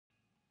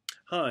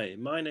Hi,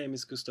 my name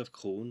is Gustav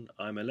Kuhn.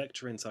 I'm a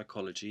lecturer in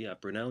psychology at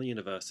Brunel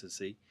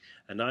University,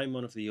 and I'm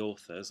one of the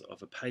authors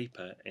of a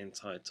paper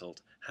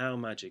entitled How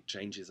Magic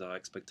Changes Our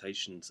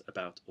Expectations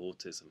About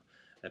Autism,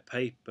 a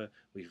paper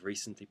we've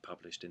recently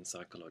published in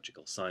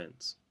Psychological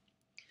Science.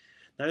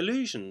 Now,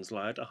 illusions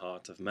lie at the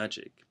heart of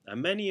magic,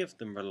 and many of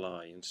them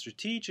rely on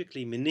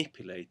strategically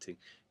manipulating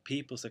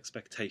people's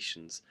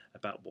expectations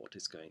about what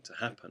is going to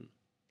happen.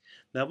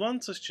 Now,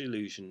 one such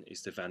illusion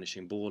is the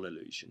vanishing ball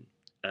illusion.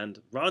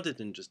 And rather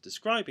than just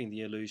describing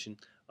the illusion,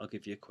 I'll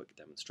give you a quick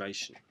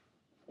demonstration.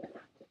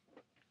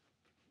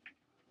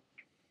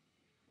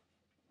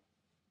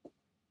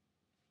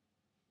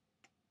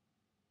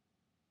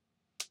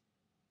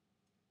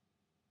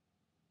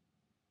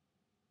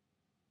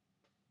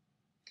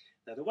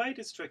 Now, the way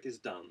this trick is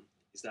done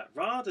is that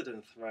rather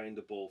than throwing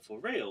the ball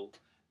for real,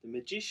 the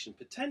magician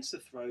pretends to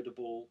throw the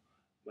ball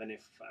when in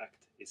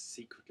fact it's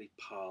secretly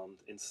palmed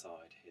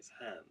inside his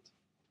hand.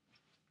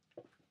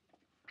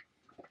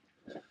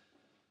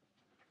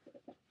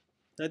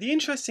 Now, the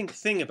interesting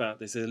thing about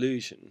this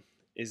illusion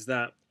is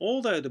that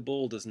although the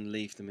ball doesn't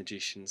leave the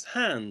magician's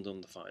hand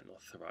on the final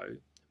throw,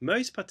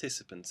 most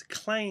participants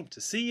claim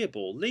to see a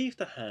ball leave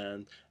the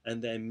hand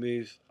and then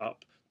move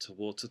up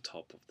towards the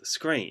top of the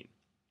screen.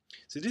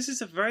 So this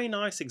is a very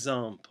nice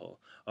example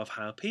of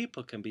how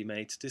people can be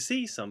made to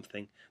see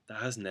something that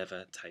has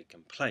never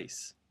taken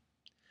place.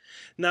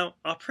 Now,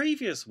 our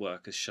previous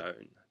work has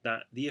shown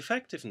that the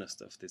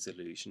effectiveness of this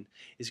illusion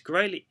is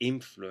greatly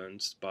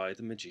influenced by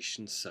the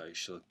magician's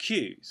social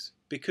cues,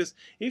 because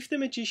if the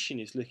magician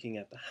is looking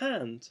at the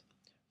hand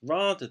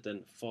rather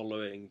than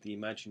following the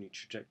imaginary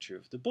trajectory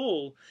of the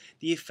ball,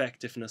 the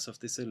effectiveness of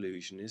this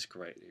illusion is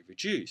greatly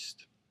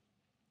reduced.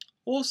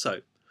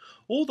 Also,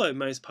 although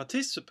most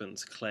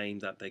participants claim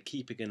that they're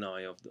keeping an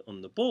eye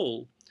on the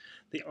ball,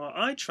 the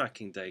eye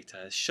tracking data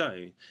has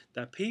shown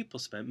that people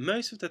spend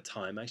most of the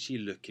time actually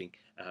looking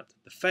at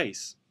the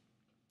face,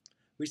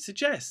 which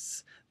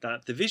suggests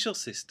that the visual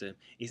system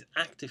is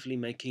actively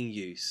making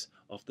use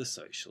of the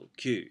social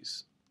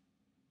cues.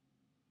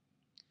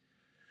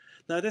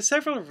 Now, there are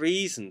several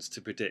reasons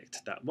to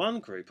predict that one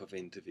group of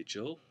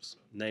individuals,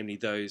 namely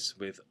those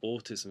with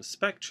autism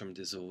spectrum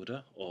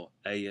disorder or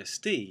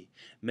ASD,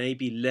 may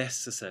be less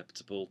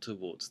susceptible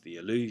towards the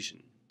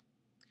illusion.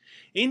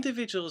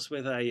 Individuals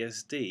with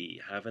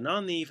ASD have an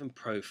uneven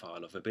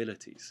profile of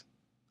abilities.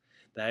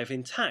 They have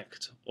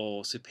intact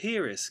or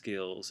superior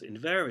skills in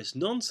various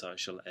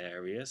non-social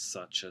areas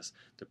such as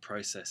the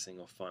processing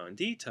of fine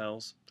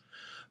details,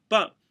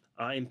 but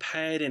are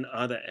impaired in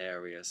other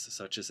areas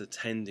such as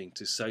attending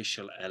to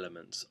social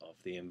elements of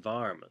the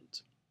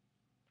environment.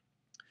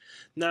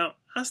 Now,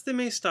 as the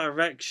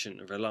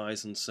misdirection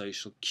relies on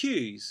social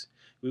cues,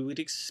 we would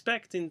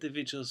expect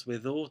individuals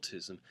with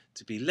autism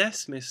to be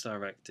less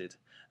misdirected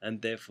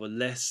and therefore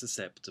less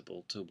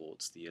susceptible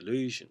towards the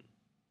illusion.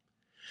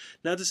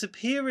 Now, the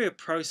superior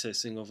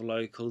processing of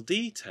local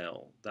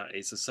detail that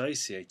is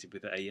associated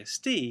with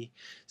ASD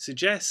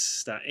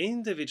suggests that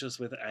individuals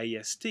with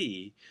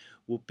ASD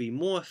would be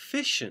more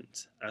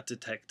efficient at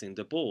detecting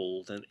the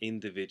ball than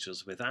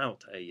individuals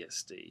without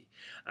ASD,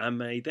 and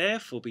may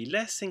therefore be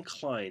less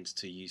inclined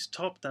to use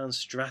top-down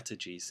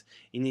strategies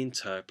in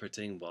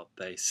interpreting what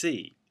they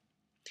see.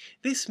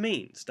 This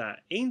means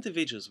that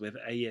individuals with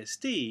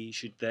ASD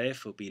should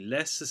therefore be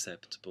less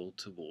susceptible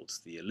towards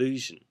the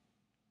illusion.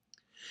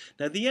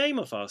 Now, the aim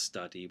of our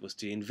study was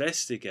to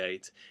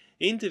investigate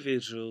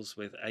individuals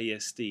with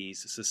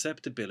ASD's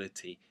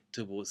susceptibility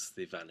towards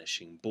the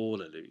vanishing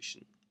ball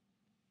illusion.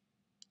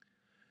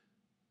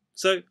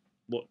 So,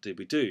 what did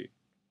we do?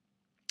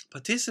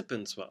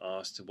 Participants were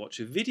asked to watch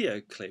a video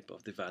clip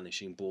of the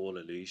vanishing ball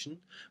illusion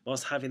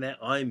whilst having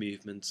their eye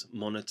movements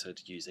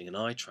monitored using an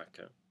eye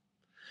tracker.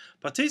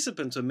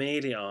 Participants were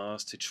merely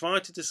asked to try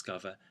to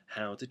discover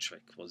how the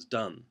trick was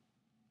done.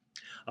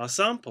 Our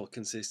sample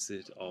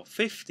consisted of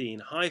 15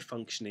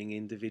 high-functioning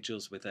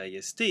individuals with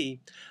ASD,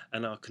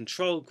 and our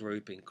control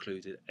group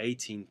included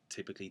 18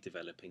 typically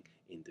developing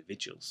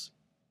individuals.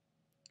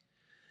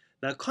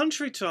 Now,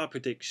 contrary to our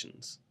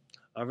predictions,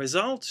 our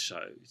results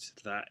showed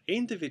that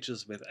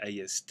individuals with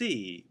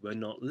ASD were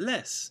not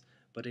less,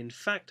 but in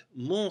fact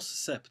more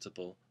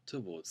susceptible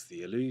towards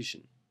the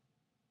illusion.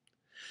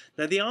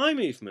 Now, the eye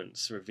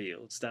movements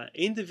revealed that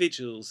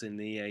individuals in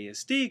the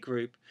ASD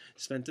group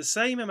spent the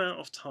same amount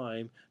of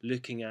time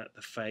looking at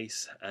the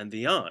face and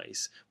the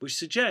eyes, which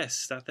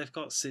suggests that they've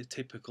got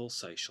typical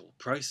social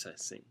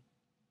processing.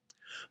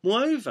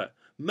 Moreover,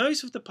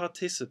 most of the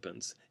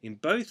participants in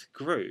both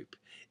groups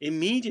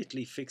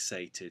immediately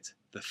fixated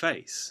the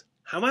face.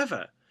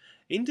 However,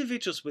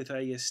 individuals with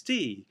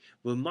ASD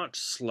were much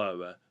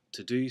slower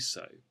to do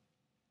so.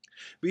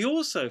 We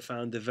also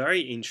found a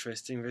very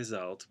interesting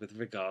result with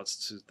regards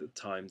to the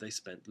time they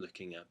spent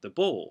looking at the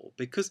ball,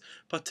 because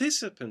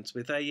participants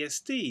with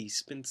ASD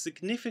spent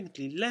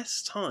significantly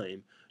less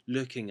time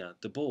looking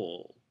at the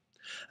ball.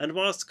 And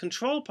whilst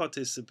control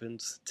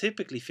participants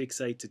typically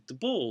fixated the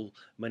ball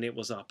when it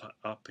was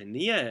up in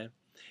the air,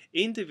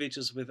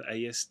 individuals with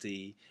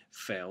ASD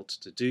failed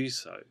to do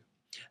so.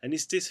 And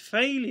it's this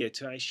failure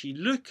to actually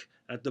look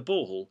at the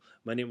ball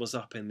when it was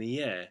up in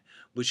the air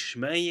which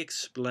may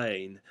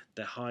explain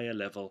the higher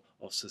level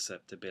of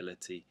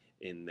susceptibility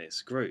in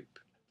this group.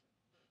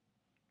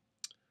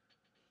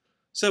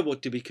 So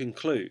what do we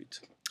conclude?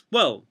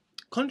 Well,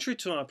 contrary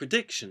to our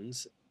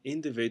predictions,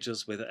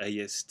 individuals with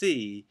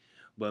ASD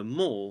were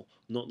more,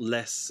 not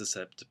less,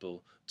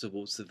 susceptible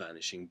towards the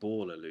vanishing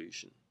ball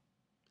illusion.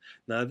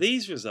 Now,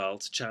 these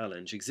results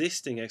challenge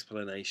existing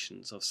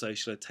explanations of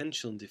social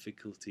attentional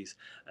difficulties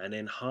and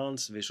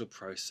enhanced visual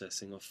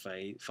processing of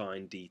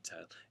fine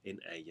detail in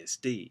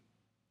ASD.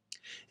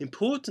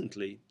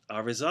 Importantly,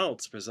 our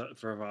results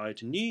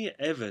provide new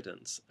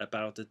evidence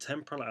about the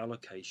temporal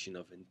allocation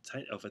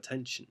of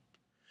attention.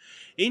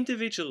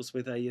 Individuals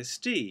with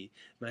ASD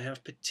may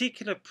have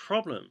particular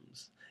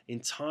problems in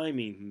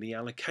timing the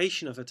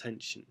allocation of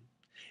attention.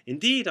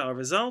 Indeed, our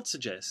results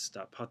suggest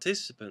that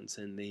participants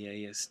in the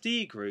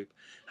ASD group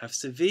have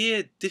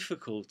severe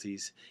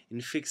difficulties in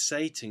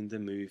fixating the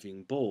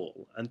moving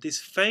ball, and this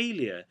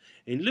failure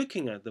in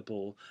looking at the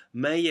ball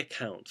may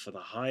account for the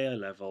higher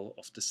level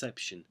of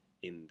deception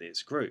in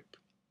this group.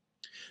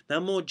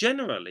 Now, more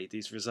generally,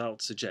 these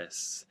results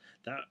suggest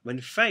that when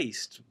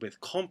faced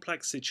with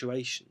complex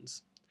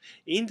situations,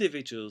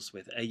 individuals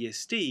with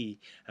ASD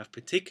have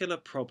particular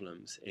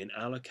problems in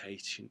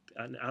allocating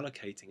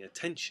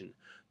attention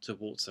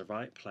towards the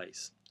right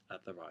place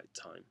at the right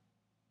time.